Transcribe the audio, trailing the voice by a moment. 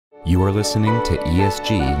You are listening to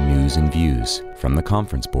ESG News and Views from the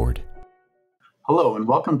Conference Board. Hello and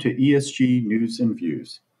welcome to ESG News and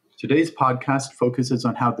Views. Today's podcast focuses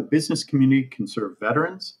on how the business community can serve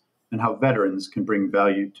veterans and how veterans can bring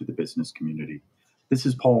value to the business community. This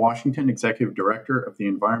is Paul Washington, Executive Director of the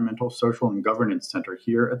Environmental, Social, and Governance Center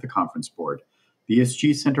here at the Conference Board. The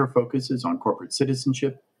ESG Center focuses on corporate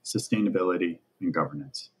citizenship, sustainability, and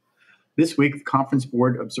governance. This week, the Conference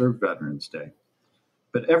Board observed Veterans Day.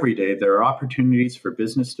 But every day, there are opportunities for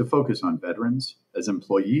business to focus on veterans as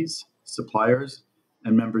employees, suppliers,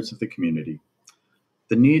 and members of the community.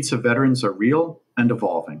 The needs of veterans are real and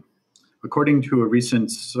evolving. According to a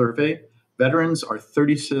recent survey, veterans are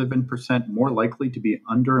 37% more likely to be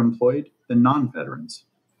underemployed than non-veterans.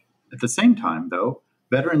 At the same time, though,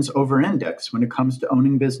 veterans over-index when it comes to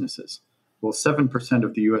owning businesses. While 7%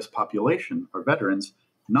 of the U.S. population are veterans,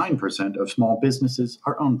 9% of small businesses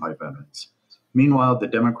are owned by veterans. Meanwhile, the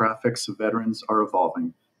demographics of veterans are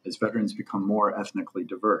evolving as veterans become more ethnically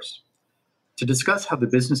diverse. To discuss how the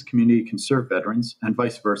business community can serve veterans and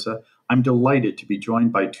vice versa, I'm delighted to be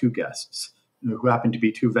joined by two guests who happen to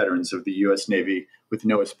be two veterans of the U.S. Navy with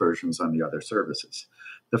no aspersions on the other services.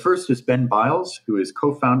 The first is Ben Biles, who is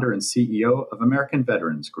co-founder and CEO of American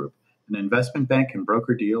Veterans Group, an investment bank and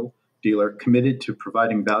broker-dealer committed to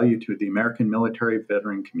providing value to the American military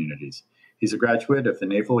veteran communities. He's a graduate of the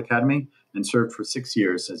Naval Academy and served for 6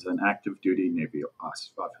 years as an active duty Navy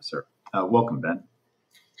officer. Welcome, Ben.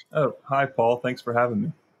 Oh, hi, Paul. Thanks for having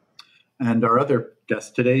me. And our other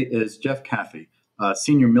guest today is Jeff Cathey,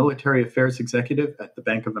 Senior Military Affairs Executive at the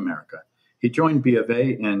Bank of America. He joined B of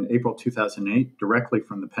A in April 2008 directly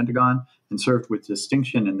from the Pentagon and served with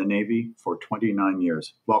distinction in the Navy for 29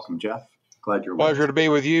 years. Welcome, Jeff. Glad you're with us. Pleasure to be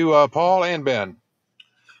with you, Paul and Ben.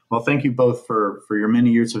 Well, thank you both for your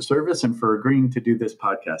many years of service and for agreeing to do this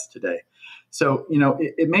podcast today. So,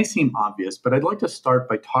 it may seem obvious, but I'd like to start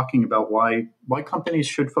by talking about why companies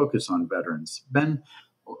should focus on veterans. Ben,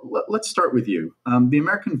 let's start with you. The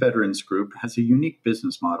American Veterans Group has a unique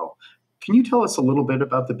business model. Can you tell us a little bit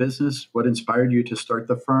about the business, what inspired you to start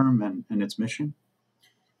the firm and its mission?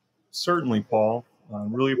 Certainly, Paul. I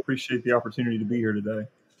really appreciate the opportunity to be here today.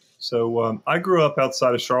 So I grew up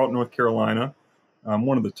outside of Charlotte, North Carolina. I'm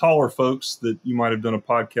one of the taller folks that you might have done a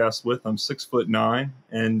podcast with. I'm 6'9",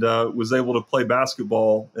 and was able to play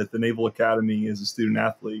basketball at the Naval Academy as a student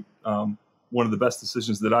athlete. One of the best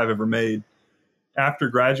decisions that I've ever made. After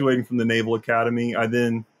graduating from the Naval Academy, I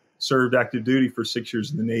then served active duty for 6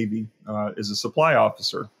 years in the Navy as a supply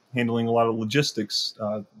officer, handling a lot of logistics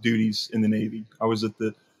duties in the Navy. I was at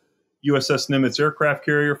the USS Nimitz aircraft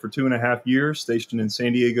carrier for 2.5 years, stationed in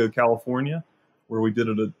San Diego, California, where we did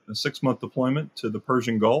a 6-month deployment to the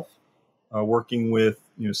Persian Gulf, working with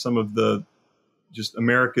some of the just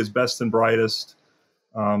America's best and brightest.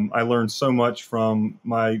 I learned so much from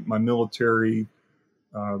my military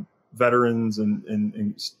veterans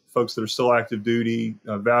and folks that are still active duty,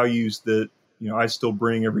 values that I still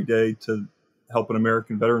bring every day to help an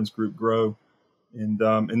American Veterans Group grow, and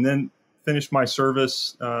then finished my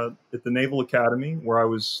service at the Naval Academy, where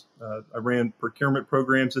I ran procurement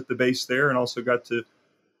programs at the base there, and also got to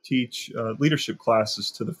teach leadership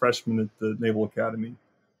classes to the freshmen at the Naval Academy.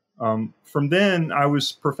 From then, I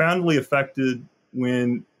was profoundly affected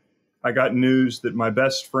when I got news that my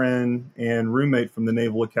best friend and roommate from the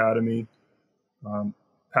Naval Academy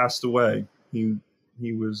passed away. He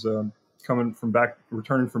was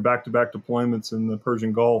returning from back-to-back deployments in the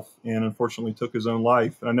Persian Gulf, and unfortunately took his own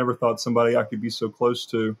life. And I never thought somebody I could be so close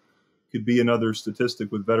to could be another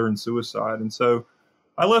statistic with veteran suicide. And so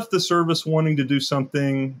I left the service wanting to do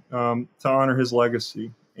something to honor his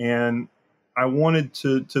legacy. And I wanted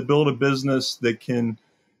to build a business that could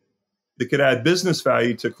add business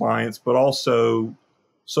value to clients, but also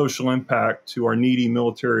social impact to our needy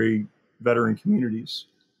military veteran communities.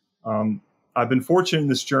 I've been fortunate in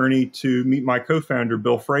this journey to meet my co-founder,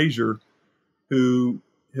 Bill Frazier, who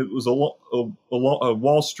was a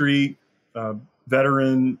Wall Street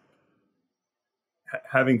veteran,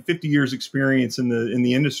 having 50 years experience in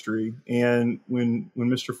the industry. And when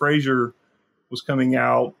Mr. Frazier was coming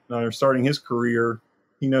out or starting his career,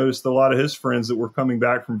 he noticed a lot of his friends that were coming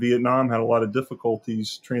back from Vietnam had a lot of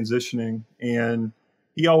difficulties transitioning, and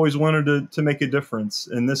he always wanted to make a difference.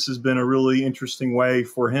 And this has been a really interesting way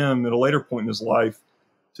for him at a later point in his life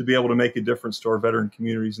to be able to make a difference to our veteran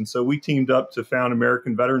communities. And so we teamed up to found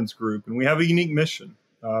American Veterans Group, and we have a unique mission.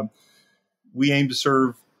 We aim to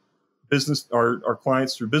serve our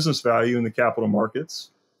clients through business value in the capital markets,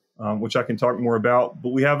 which I can talk more about. But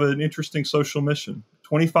we have an interesting social mission.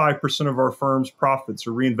 25% of our firm's profits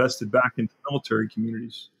are reinvested back into military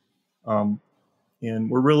communities. And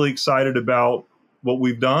we're really excited about what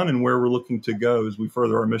we've done and where we're looking to go as we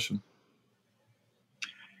further our mission.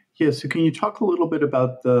 Yeah, so can you talk a little bit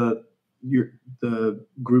about the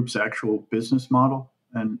group's actual business model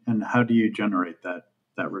and how do you generate that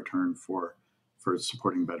return for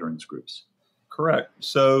supporting veterans groups? Correct.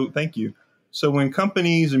 So thank you. So when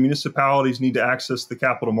companies and municipalities need to access the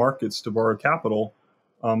capital markets to borrow capital,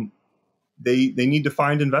 they need to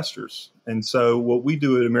find investors. And so what we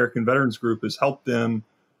do at American Veterans Group is help them,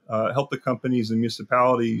 help the companies and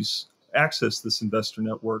municipalities access this investor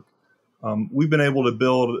network. We've been able to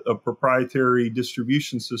build a proprietary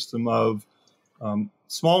distribution system of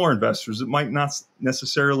smaller investors that might not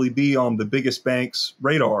necessarily be on the biggest bank's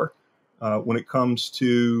radar when it comes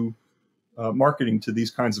to marketing to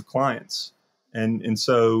these kinds of clients. And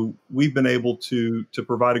so we've been able to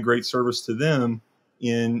provide a great service to them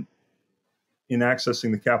in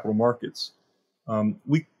accessing the capital markets.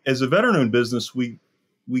 We, as a veteran-owned business, we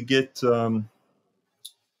get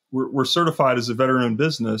we're certified as a veteran-owned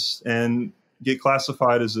business and get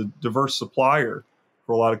classified as a diverse supplier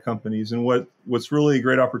for a lot of companies. And what's really a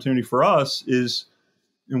great opportunity for us is,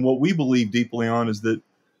 and what we believe deeply on, is that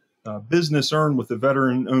business earned with a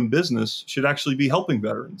veteran-owned business should actually be helping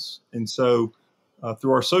veterans. And so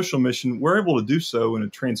through our social mission, we're able to do so in a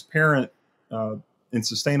transparent and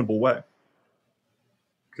sustainable way.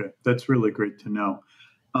 Okay, that's really great to know.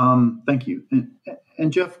 Thank you.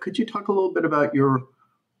 And Jeff, could you talk a little bit about your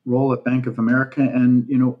role at Bank of America?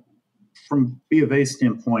 And, from B of A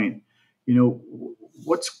standpoint,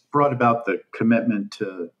 what's brought about the commitment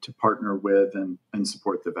to partner with and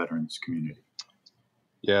support the veterans community?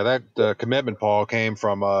 Yeah, that commitment, Paul, came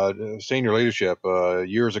from senior leadership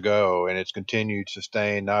years ago, and it's continued to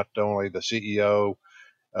sustain not only the CEO,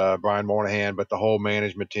 Brian Moynihan, but the whole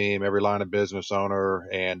management team, every line of business owner.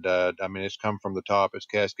 And it's come from the top, it's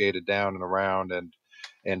cascaded down and around.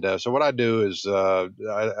 And so what I do is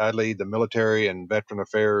I lead the military and veteran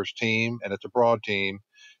affairs team, and it's a broad team.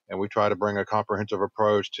 And we try to bring a comprehensive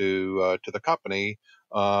approach to the company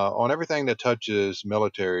on everything that touches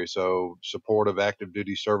military. So support of active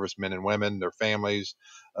duty servicemen and women, their families,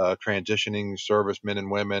 transitioning servicemen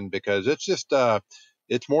and women, because it's just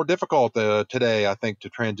it's more difficult today, I think, to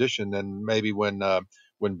transition than maybe when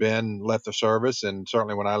Ben left the service, and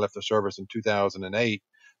certainly when I left the service in 2008.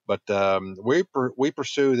 But we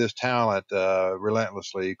pursue this talent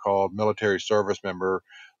relentlessly, called military service member,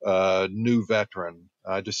 new veteran.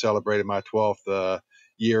 I just celebrated my 12th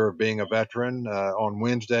year of being a veteran on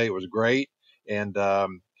Wednesday. It was great, and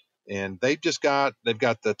they've got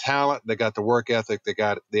the talent, they got the work ethic, they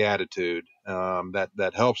got the attitude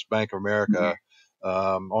that helps Bank of America.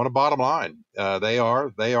 On a bottom line, they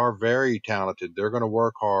are very talented. They're going to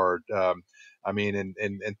work hard.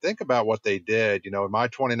 And think about what they did. In my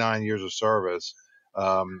 29 years of service,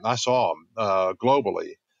 I saw them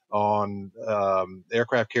globally on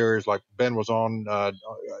aircraft carriers like Ben was on. I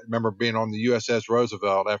remember being on the USS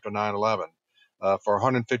Roosevelt after 9/11 for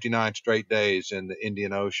 159 straight days in the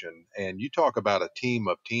Indian Ocean. And you talk about a team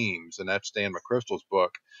of teams, and that's Stan McChrystal's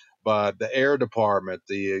book. But the Air Department,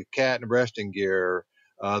 the cat and resting gear,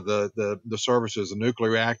 the services, the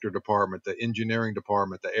nuclear reactor department, the engineering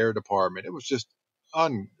department, the air department. It was just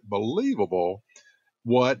unbelievable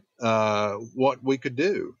what we could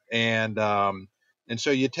do. And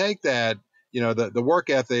so you take that, the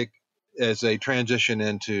work ethic as a transition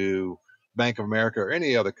into Bank of America or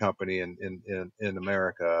any other company in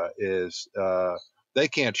America is they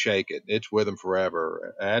can't shake it. It's with them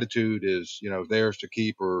forever. Attitude is, theirs to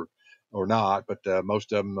keep or not, but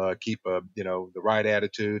most of them keep the right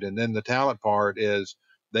attitude. And then the talent part is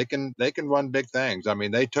they can run big things. I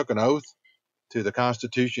mean, they took an oath to the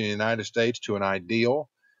Constitution of the United States, to an ideal.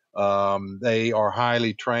 They are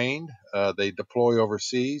highly trained. They deploy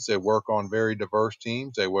overseas. They work on very diverse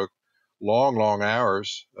teams. They work long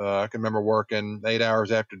hours. I can remember working 8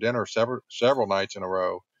 hours after dinner several nights in a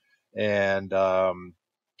row. And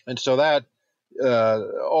so that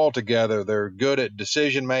altogether, they're good at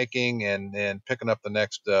decision making and picking up the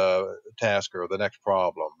next task or the next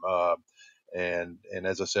problem. And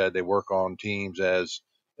as I said, they work on teams as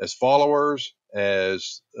followers,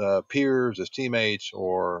 as peers, as teammates,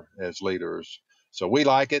 or as leaders. So we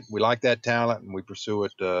like it. We like that talent, and we pursue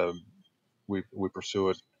it. We pursue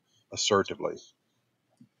it assertively.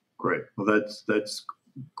 Great. Well, that's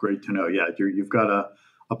great to know. Yeah, you've got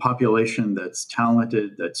a population that's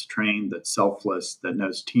talented, that's trained, that's selfless, that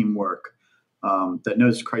knows teamwork, that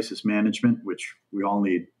knows crisis management, which we all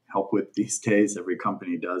need help with these days. Every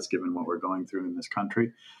company does, given what we're going through in this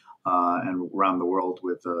country and around the world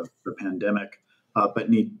with the pandemic, but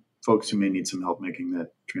need folks who may need some help making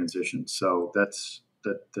that transition. So that's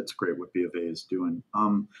great what B of A is doing.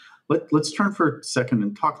 Let's turn for a second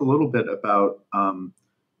and talk a little bit about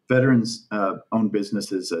veterans own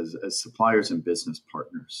businesses as suppliers and business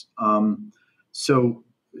partners. So,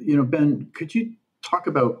 Ben, could you talk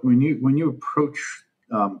about when you approach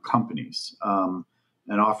companies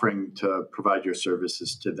and offering to provide your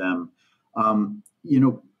services to them,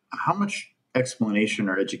 how much explanation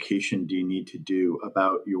or education do you need to do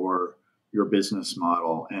about your business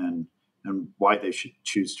model and why they should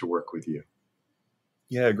choose to work with you?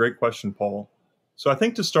 Yeah, great question, Paul. So I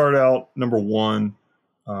think to start out, number one,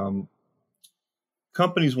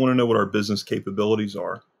 companies want to know what our business capabilities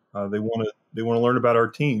are. They want to learn about our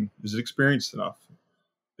team. Is it experienced enough?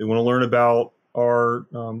 They want to learn about our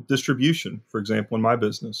distribution, for example, in my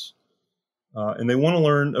business, and they want to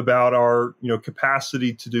learn about our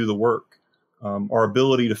capacity to do the work, our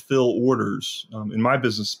ability to fill orders. In my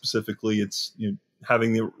business specifically, it's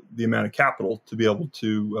having the amount of capital to be able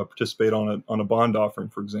to participate on a bond offering,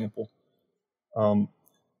 for example.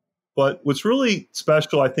 But what's really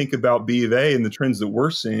special, I think, about B of A and the trends that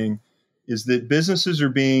we're seeing is that businesses are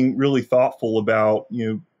being really thoughtful about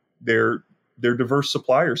their diverse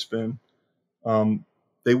supplier spend.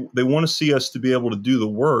 They want to see us to be able to do the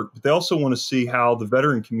work, but they also want to see how the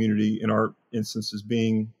veteran community, in our instance, is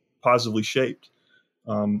being positively shaped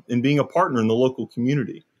and being a partner in the local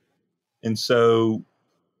community. And so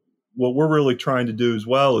what we're really trying to do as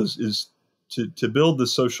well is to build the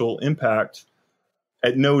social impact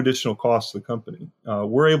at no additional cost to the company.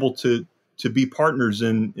 We're able to be partners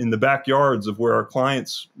in the backyards of where our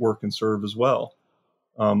clients work and serve as well.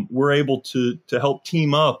 We're able to help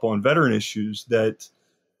team up on veteran issues that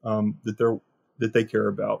they care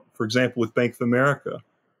about. For example, with Bank of America,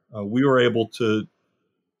 we were able to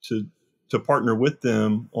partner with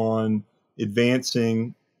them on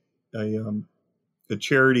advancing a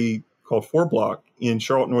charity called 4Block in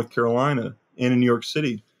Charlotte, North Carolina, and in New York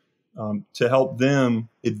City, to help them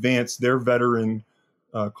advance their veteran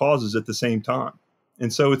causes at the same time.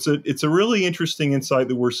 And so it's a really interesting insight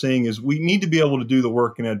that we're seeing is we need to be able to do the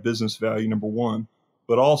work and add business value, number one,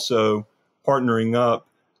 but also partnering up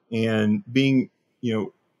and being,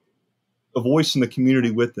 a voice in the community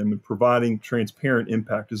with them and providing transparent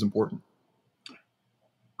impact is important.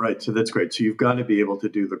 Right. So that's great. So you've got to be able to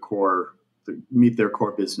do meet their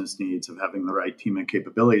core business needs of having the right team and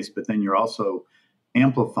capabilities, but then you're also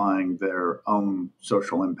amplifying their own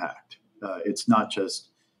social impact. It's not just,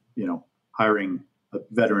 hiring a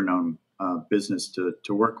veteran-owned business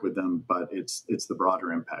to work with them, but it's the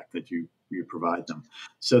broader impact that you provide them.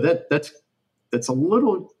 So that's a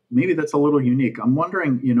little unique. I'm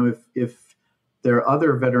wondering, if there are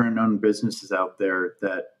other veteran-owned businesses out there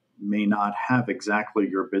that may not have exactly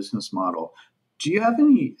your business model. Do you have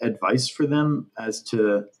any advice for them as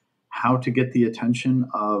to how to get the attention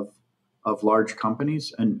of large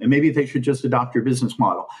companies? And maybe they should just adopt your business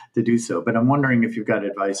model to do so. But I'm wondering if you've got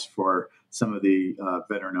advice for some of the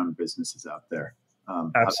veteran-owned businesses out there.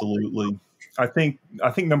 Absolutely. I think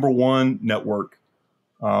number one, network.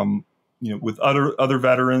 With other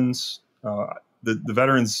veterans, the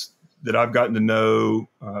veterans that I've gotten to know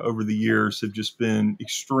over the years have just been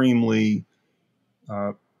extremely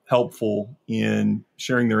helpful in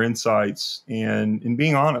sharing their insights and in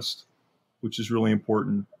being honest, which is really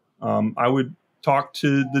important. I would talk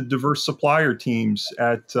to the diverse supplier teams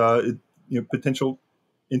at potential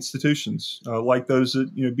institutions like those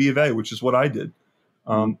at B of A, which is what I did.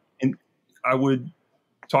 And I would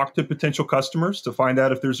talk to potential customers to find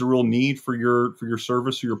out if there's a real need for your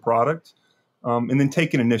service or your product, and then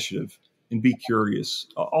take an initiative and be curious.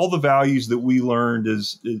 All the values that we learned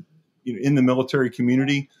in the military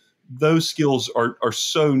community, those skills are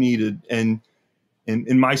so needed. And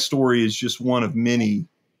my story is just one of many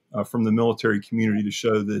from the military community to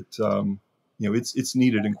show that it's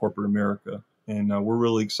needed in corporate America, and we're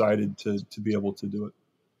really excited to be able to do it.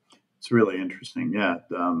 It's really interesting, yeah,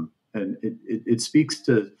 and it speaks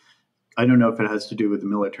to. I don't know if it has to do with the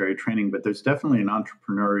military training, but there's definitely an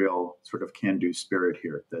entrepreneurial sort of can-do spirit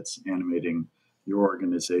here that's animating your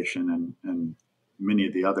organization and many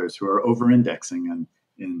of the others who are over-indexing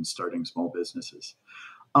in starting small businesses.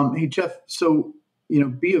 Hey, Jeff, so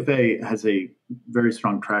B of A has a very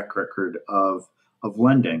strong track record of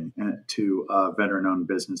lending to veteran-owned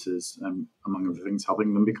businesses, and among other things,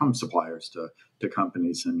 helping them become suppliers to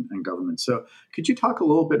companies and governments. So, could you talk a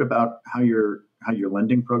little bit about how your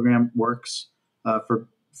lending program works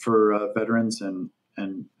for veterans and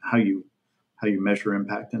how you measure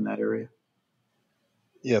impact in that area?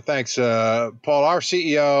 Yeah, thanks, Paul. Our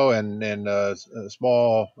CEO and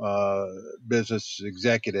small business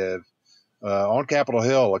executive on Capitol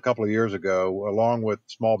Hill a couple of years ago, along with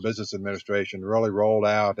Small Business Administration, really rolled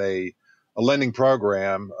out a lending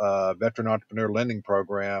program, veteran entrepreneur lending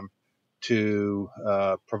program, to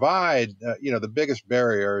provide, the biggest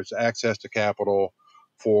barrier is access to capital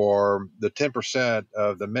for the 10%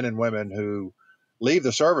 of the men and women who leave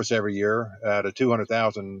the service every year out of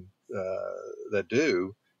 200,000 that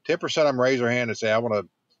do. 10% of them raise their hand and say, I want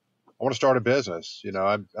to start a business.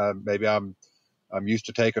 I'm used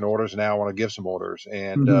to taking orders, and now I want to give some orders,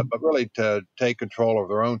 and Hmm. but really to take control of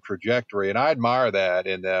their own trajectory. And I admire that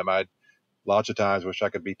in them. I lots of times wish I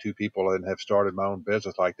could be two people and have started my own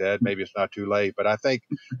business like that. Maybe it's not too late, but I think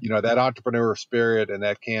that entrepreneur spirit and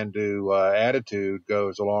that can-do attitude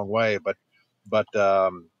goes a long way. But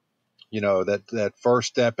that first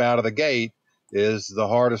step out of the gate is the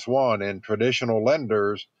hardest one. And traditional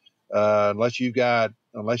lenders, unless you've got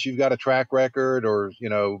a track record or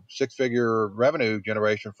six-figure revenue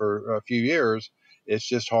generation for a few years, it's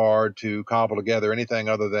just hard to cobble together anything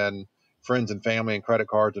other than friends and family and credit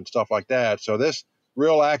cards and stuff like that. So this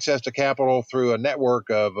real access to capital through a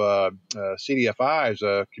network of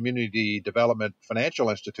CDFIs, community development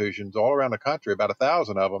financial institutions all around the country, about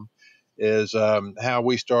 1,000 of them, is how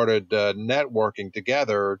we started networking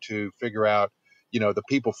together to figure out, the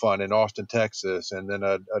People Fund in Austin, Texas, and then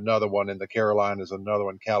another one in the Carolinas, another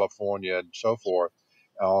one in California, and so forth.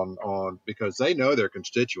 On because they know their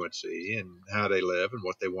constituency and how they live and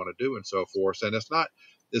what they want to do and so forth. And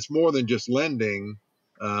it's more than just lending.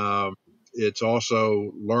 Um, it's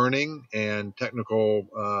also learning and Hmm. a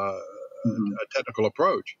technical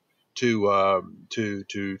approach to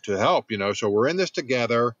help. So we're in this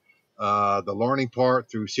together. The learning part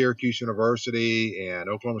through Syracuse University and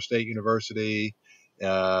Oklahoma State University,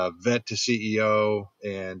 vet to CEO,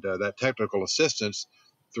 and that technical assistance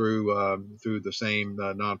through the same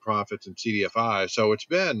nonprofits and CDFI. So it's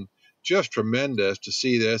been just tremendous to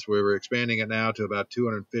see this. We're expanding it now to about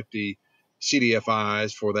 250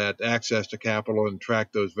 CDFIs for that access to capital and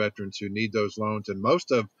track those veterans who need those loans. And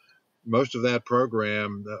most of that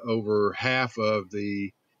program, over half of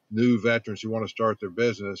the new veterans who want to start their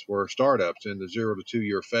business were startups in the 0 to 2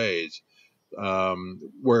 year phase,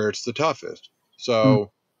 where it's the toughest.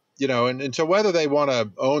 So, and so whether they want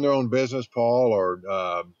to own their own business, Paul,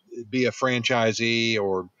 or be a franchisee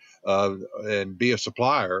or and be a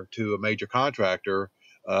supplier to a major contractor,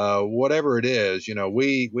 whatever it is,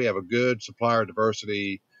 we have a good supplier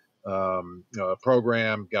diversity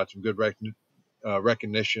program, got some good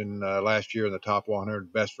recognition last year in the top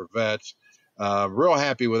 100 best for vets. Real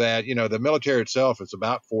happy with that. The military itself is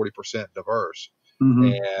about 40% diverse,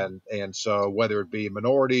 Hmm. and so whether it be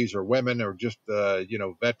minorities or women or just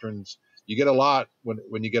veterans, you get a lot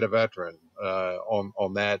when you get a veteran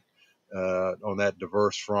on that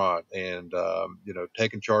diverse front, and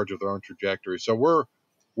taking charge of their own trajectory. So we're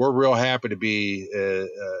real happy to be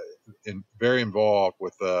very involved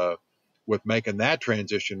with making that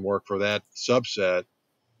transition work for that subset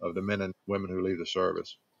of the men and women who leave the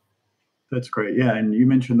service. That's great. Yeah, and you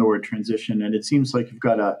mentioned the word transition, and it seems like you've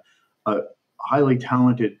got a highly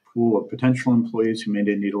talented pool of potential employees who may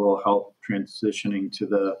need a little help transitioning to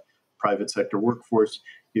the private sector workforce.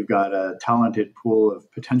 You've got a talented pool of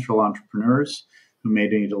potential entrepreneurs who may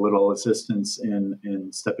need a little assistance in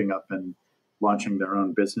stepping up and launching their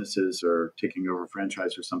own businesses or taking over a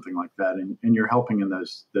franchise or something like that. And you're helping in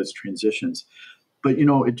those transitions. But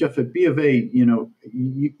Jeff, at B of A,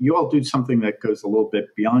 you all do something that goes a little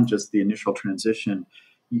bit beyond just the initial transition.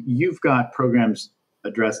 You've got programs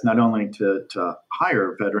addressed not only to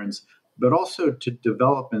hire veterans, but also to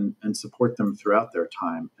develop and support them throughout their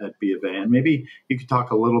time at B of A. And maybe you could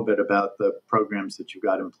talk a little bit about the programs that you've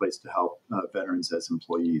got in place to help veterans as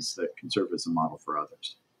employees that can serve as a model for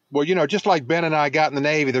others. Well, just like Ben and I got in the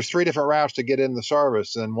Navy, there's three different routes to get in the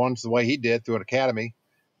service, and one's the way he did through an academy.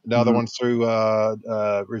 The other Mm-hmm. one's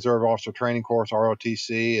through Reserve Officer Training Course,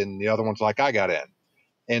 ROTC, and the other one's like I got in.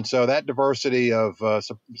 And so that diversity of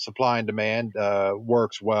supply and demand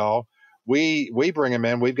works well. We bring them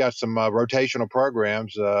in. We've got some rotational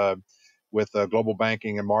programs with Global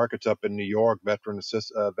Banking and Markets up in New York, Veteran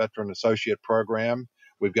Associate Program.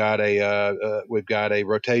 We've got a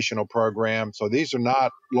rotational program. So these are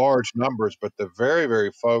not large numbers, but they're very,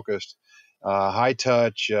 very focused, high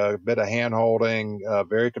touch, a bit of hand holding,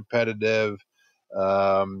 very competitive.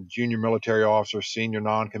 Junior military officers, senior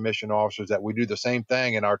non-commissioned officers, that we do the same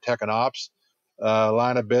thing in our tech and ops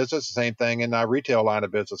line of business, the same thing in our retail line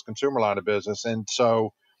of business, consumer line of business. And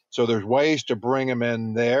so there's ways to bring them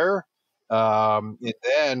in there. And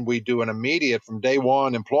then we do an immediate from day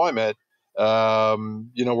one employment. We're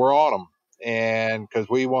on them, and because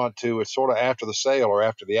we want to, it's sort of after the sale or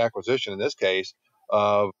after the acquisition in this case,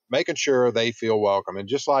 of making sure they feel welcome. And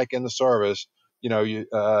just like in the service, you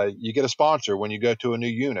get a sponsor when you go to a new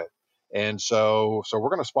unit. And so we're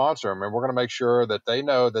going to sponsor them, and we're going to make sure that they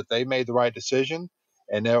know that they made the right decision,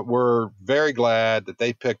 and that we're very glad that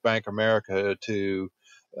they picked Bank of America to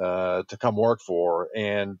come work for.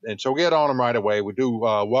 And so we get on them right away. We do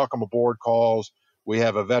welcome aboard calls. We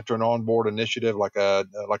have a veteran onboard initiative, like a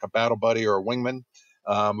battle buddy or a wingman,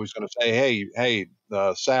 who's going to say, hey,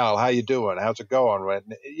 Sal, how you doing? How's it going?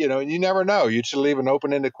 And you never know. You just leave an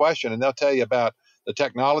open-ended question, and they'll tell you about the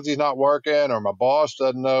technology's not working, or my boss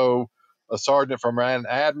doesn't know a sergeant from an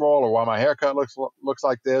admiral, or why my haircut looks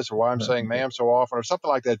like this, or why I'm saying ma'am so often, or something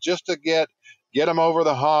like that, just to get them over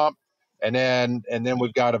the hump. And then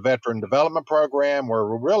we've got a veteran development program where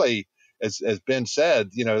we're really, as Ben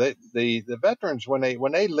said, the veterans, when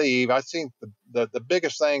they leave, I think the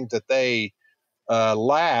biggest thing that they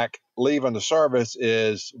lack leaving the service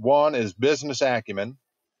is, one is business acumen,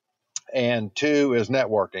 and two is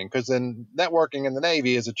networking. Because then networking in the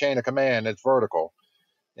Navy is a chain of command; it's vertical.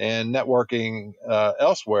 And networking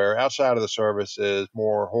elsewhere outside of the service is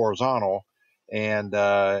more horizontal, and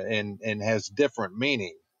has different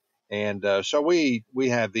meaning. And so we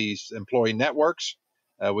have these employee networks.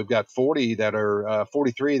 We've got 43 that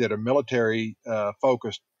are military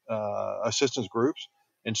focused assistance groups.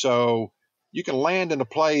 And so you can land in a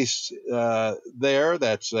place there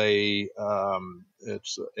that's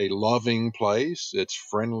it's a loving place, it's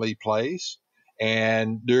friendly place,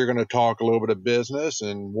 and they're going to talk a little bit of business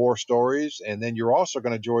and war stories. And then you're also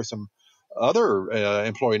going to join some other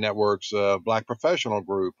employee networks, Black Professional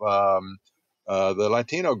Group, the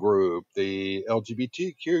Latino group, the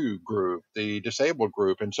LGBTQ group, the disabled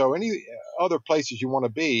group. And so any other places you want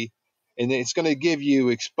to be, and it's going to give you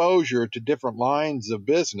exposure to different lines of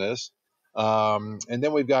business. And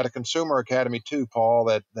then we've got a consumer academy too, Paul,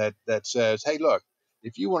 that says, hey, look,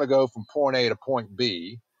 if you want to go from point A to point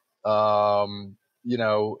B,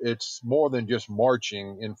 it's more than just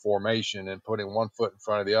marching in formation and putting one foot in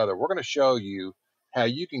front of the other. We're going to show you how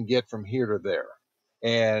you can get from here to there.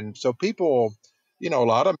 And so people, a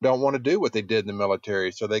lot of them don't want to do what they did in the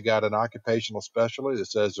military. So they got an occupational specialty that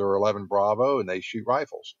says they're 11 Bravo and they shoot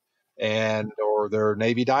rifles, or they're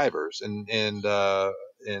Navy divers and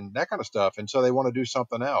that kind of stuff. And so they want to do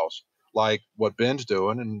something else, like what Ben's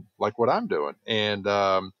doing and like what I'm doing. And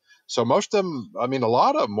so most of them, a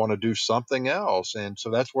lot of them want to do something else. And so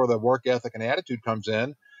that's where the work ethic and attitude comes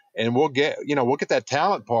in. And we'll get that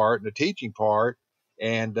talent part and the teaching part.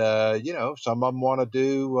 And, some of them want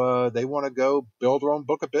to they want to go build their own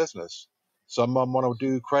book of business. Some of them want to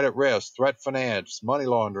do credit risk, threat finance, money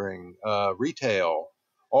laundering, retail,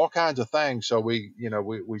 all kinds of things. So we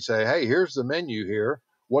say, hey, here's the menu here.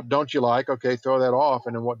 What don't you like? Okay, throw that off.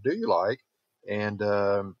 And then what do you like? And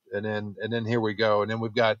then here we go. And then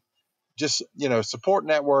we've got just, support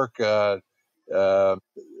network, like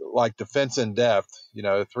defense in depth,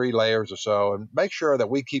 3 layers or so, and make sure that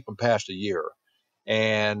we keep them past a year.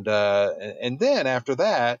 And then after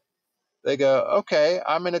that, they go, okay,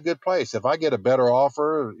 I'm in a good place. If I get a better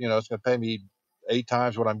offer, it's going to pay me 8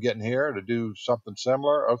 times what I'm getting here to do something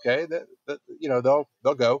similar. Okay, they'll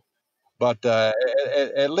go. But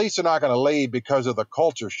at least they're not going to leave because of the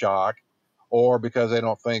culture shock, or because they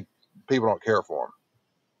don't think people don't care for them.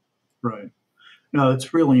 Right. No,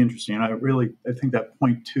 that's really interesting. I think that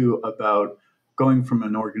point too about going from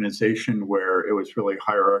an organization where it was really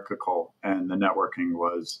hierarchical and the networking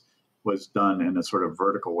was done in a sort of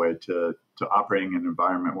vertical way to operating in an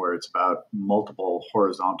environment where it's about multiple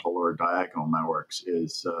horizontal or diagonal networks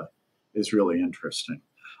is really interesting.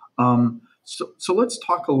 So let's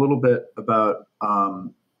talk a little bit about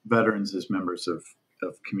veterans as members of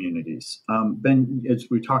communities. Ben, as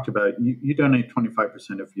we talked about, you donate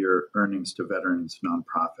 25% of your earnings to veterans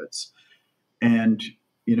nonprofits. And,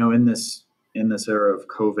 in this era of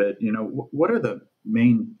COVID, what are the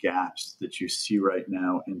main gaps that you see right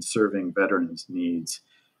now in serving veterans' needs?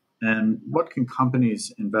 And what can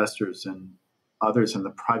companies, investors, and others in the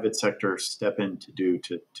private sector step in to do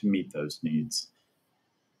to meet those needs?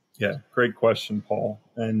 Yeah, great question, Paul.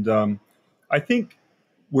 And I think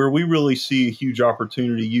where we really see a huge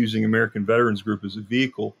opportunity using American Veterans Group as a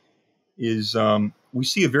vehicle is we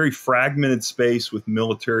see a very fragmented space with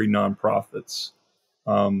military nonprofits.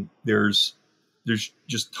 There's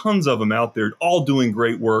just tons of them out there, all doing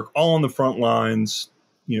great work, all on the front lines,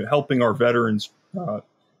 helping our veterans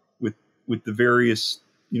with the various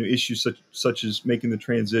issues such as making the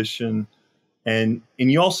transition, And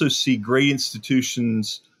you also see great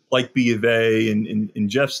institutions like B of A and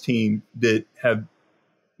Jeff's team that have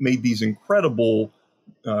made these incredible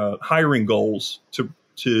hiring goals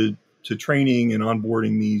to training and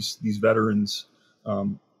onboarding these veterans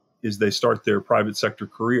as they start their private sector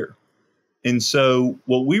career. And so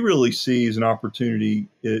what we really see as an opportunity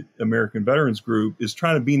at American Veterans Group is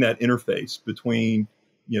trying to be in that interface between,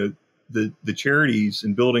 the charities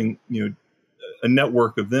and building, a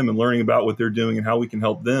network of them and learning about what they're doing and how we can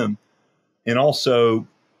help them. And also,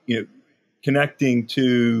 connecting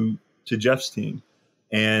to Jeff's team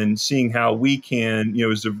and seeing how we can,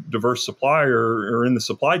 as a diverse supplier or in the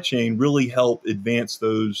supply chain, really help advance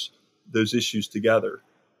those issues together.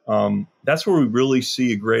 That's where we really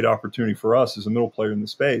see a great opportunity for us as a middle player in the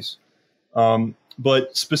space.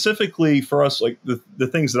 But specifically for us, like the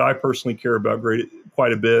things that I personally care about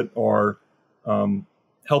quite a bit are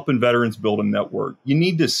helping veterans build a network. You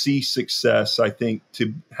need to see success, I think,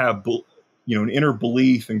 to have an inner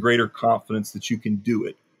belief and greater confidence that you can do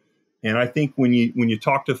it. And I think when you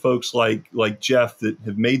talk to folks like Jeff that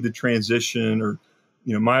have made the transition, or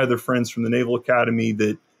my other friends from the Naval Academy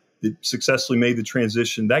that successfully made the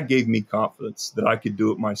transition, that gave me confidence that I could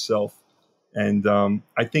do it myself. And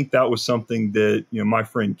I think that was something that my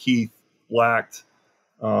friend Keith lacked.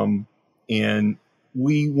 And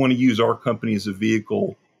we want to use our company as a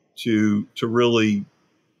vehicle to really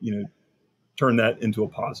turn that into a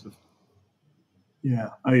positive. Yeah,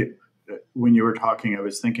 when you were talking, I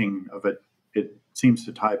was thinking of it. It seems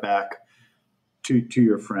to tie back to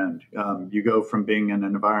your friend. You go from being in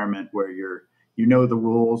an environment where you know the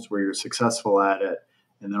rules, where you're successful at it,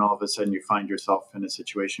 and then all of a sudden you find yourself in a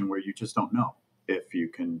situation where you just don't know if you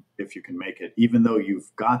can make it. Even though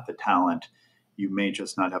you've got the talent, you may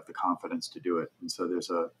just not have the confidence to do it. And so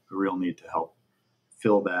there's a real need to help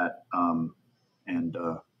fill that and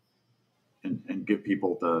give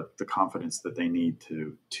people the confidence that they need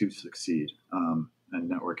to succeed. And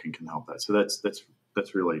networking can help that. So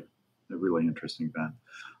that's really interesting, Ben.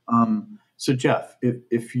 So Jeff,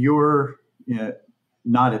 if you're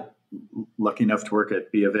not lucky enough to work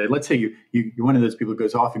at B of A, let's say you're one of those people who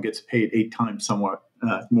goes off and gets paid 8 times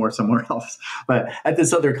more somewhere else, but at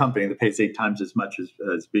this other company that pays 8 times as much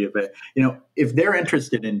as B of A, if they're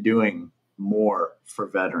interested in doing more for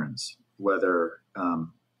veterans, whether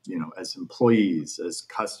as employees, as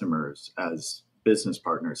customers, as business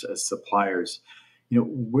partners, as suppliers,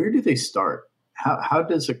 where do they start? How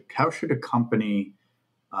should a company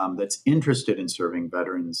that's interested in serving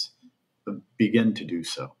veterans begin to do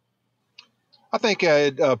so? I think,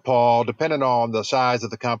 Paul, depending on the size of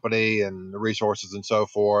the company and the resources and so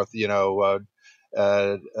forth, a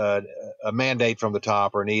mandate from the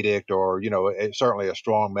top or an edict or, certainly a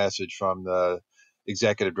strong message from the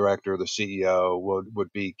executive director or the CEO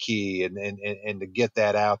would be key, and to get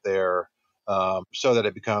that out there so that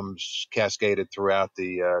it becomes cascaded throughout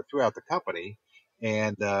the company.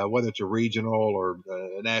 And whether it's a regional or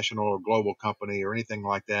a national or global company or anything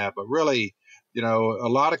like that, but really, a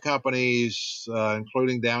lot of companies,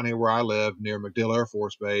 including down here where I live near MacDill Air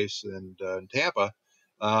Force Base and in Tampa,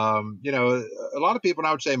 a lot of people, and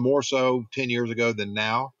I would say more so 10 years ago than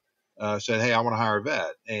now, said, "Hey, I want to hire a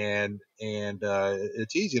vet," and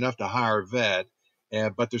it's easy enough to hire a vet,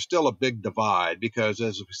 but there's still a big divide because,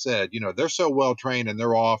 as we said, they're so well trained and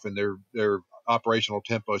they're off, and their operational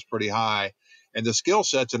tempo is pretty high, and the skill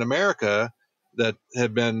sets in America that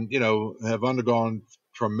have been, have undergone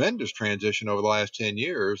tremendous transition over the last 10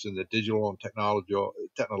 years in the digital and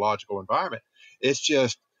technological environment. It's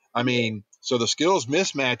just, so the skills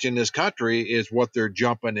mismatch in this country is what they're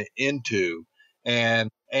jumping into,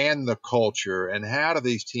 and the culture, and how do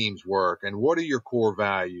these teams work, and what are your core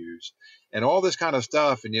values, and all this kind of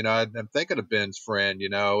stuff. And I'm thinking of Ben's friend,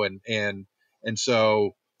 and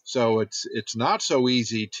so it's not so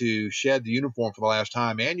easy to shed the uniform for the last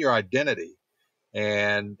time and your identity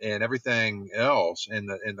and everything else in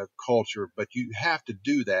the culture, but you have to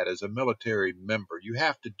do that as a military member. You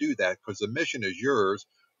have to do that because the mission is yours.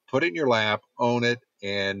 Put it in your lap, own it,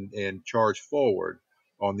 and charge forward.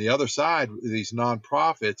 On the other side, these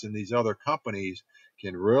nonprofits and these other companies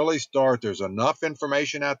can really start. There's enough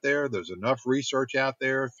information out there. There's enough research out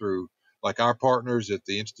there through, like, our partners at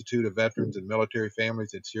the Institute of Veterans and Military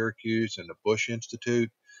Families in Syracuse and the Bush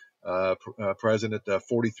Institute, President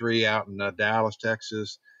 43 out in Dallas,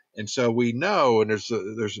 Texas. And so we know, and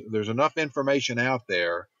there's enough information out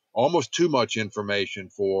there, almost too much information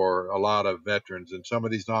for a lot of veterans. And some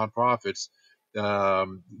of these nonprofits,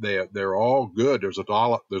 they're all good. There's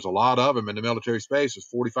a lot of them in the military space. There's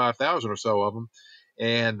 45,000 or so of them.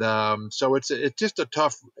 And so it's just a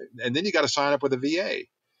tough, and then you got to sign up with a VA.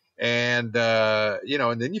 And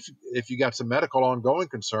and then if you got some medical ongoing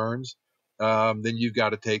concerns, then you've got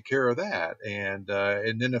to take care of that. And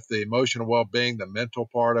then if the emotional well-being, the mental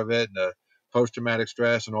part of it, and the post-traumatic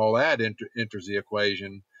stress and all that enters the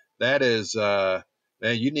equation, that is, man,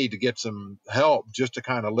 you need to get some help just to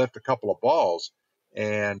kind of lift a couple of balls.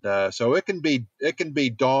 And so it can be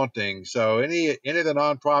daunting. So any of the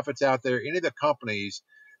nonprofits out there, any of the companies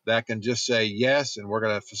that can just say yes, and we're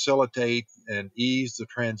going to facilitate and ease the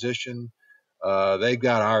transition, they've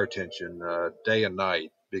got our attention day and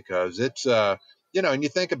night, because it's and you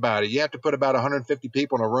think about it, you have to put about 150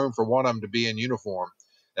 people in a room for one of them to be in uniform.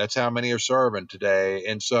 That's how many are serving today.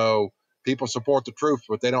 And so people support the troops,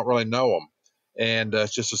 but they don't really know them. And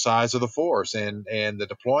it's just the size of the force and the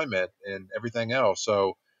deployment and everything else.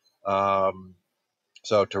 So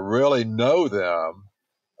so to really know them,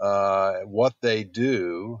 what they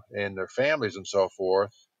do and their families and so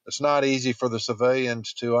forth, it's not easy for the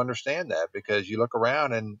civilians to understand that, because you look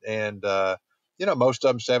around and most of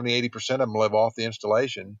them, 70-80% of them live off the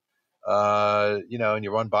installation, and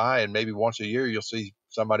you run by and maybe once a year you'll see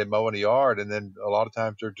somebody mowing the yard, and then a lot of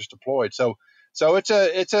times they're just deployed. So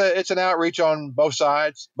it's an outreach on both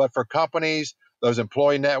sides. But for companies, those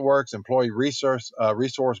employee networks, employee resource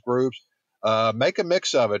groups, make a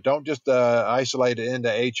mix of it. Don't just isolate it into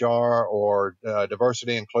HR or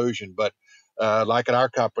diversity inclusion. But like at our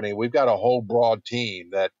company, we've got a whole broad team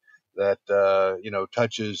that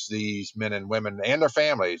touches these men and women and their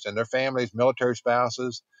families, military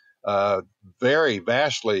spouses, very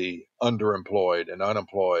vastly underemployed and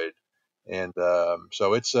unemployed. And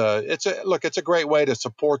so it's a great way to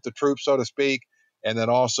support the troops, so to speak, and then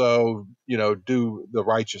also do the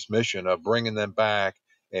righteous mission of bringing them back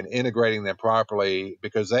and integrating them properly,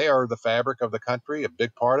 because they are the fabric of the country, a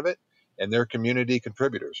big part of it, and they're community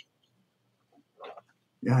contributors.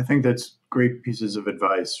 Yeah, I think that's great pieces of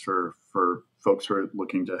advice for folks who are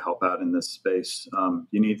looking to help out in this space.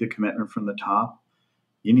 You need the commitment from the top.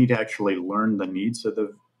 You need to actually learn the needs of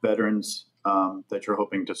the veterans that you're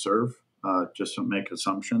hoping to serve. Just don't make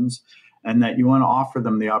assumptions. And that you want to offer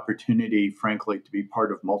them the opportunity, frankly, to be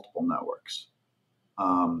part of multiple networks.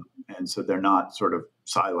 And so they're not sort of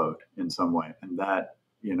siloed in some way. And that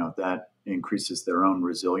increases their own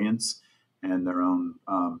resilience and their own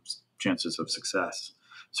chances of success.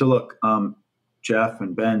 So look, Jeff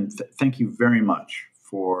and Ben, thank you very much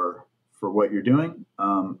for what you're doing,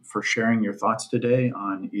 for sharing your thoughts today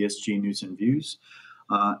on ESG News and Views.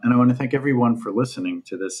 And I want to thank everyone for listening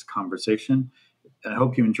to this conversation. I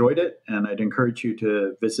hope you enjoyed it, and I'd encourage you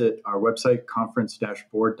to visit our website,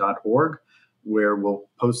 conference-board.org, where we'll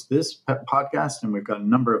post this podcast, and we've got a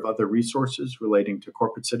number of other resources relating to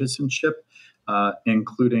corporate citizenship,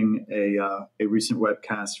 including a recent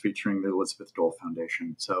webcast featuring the Elizabeth Dole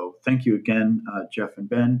Foundation. So thank you again, Jeff and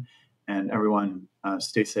Ben, and everyone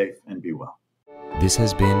stay safe and be well. This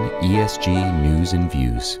has been ESG News and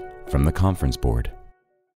Views from the Conference Board.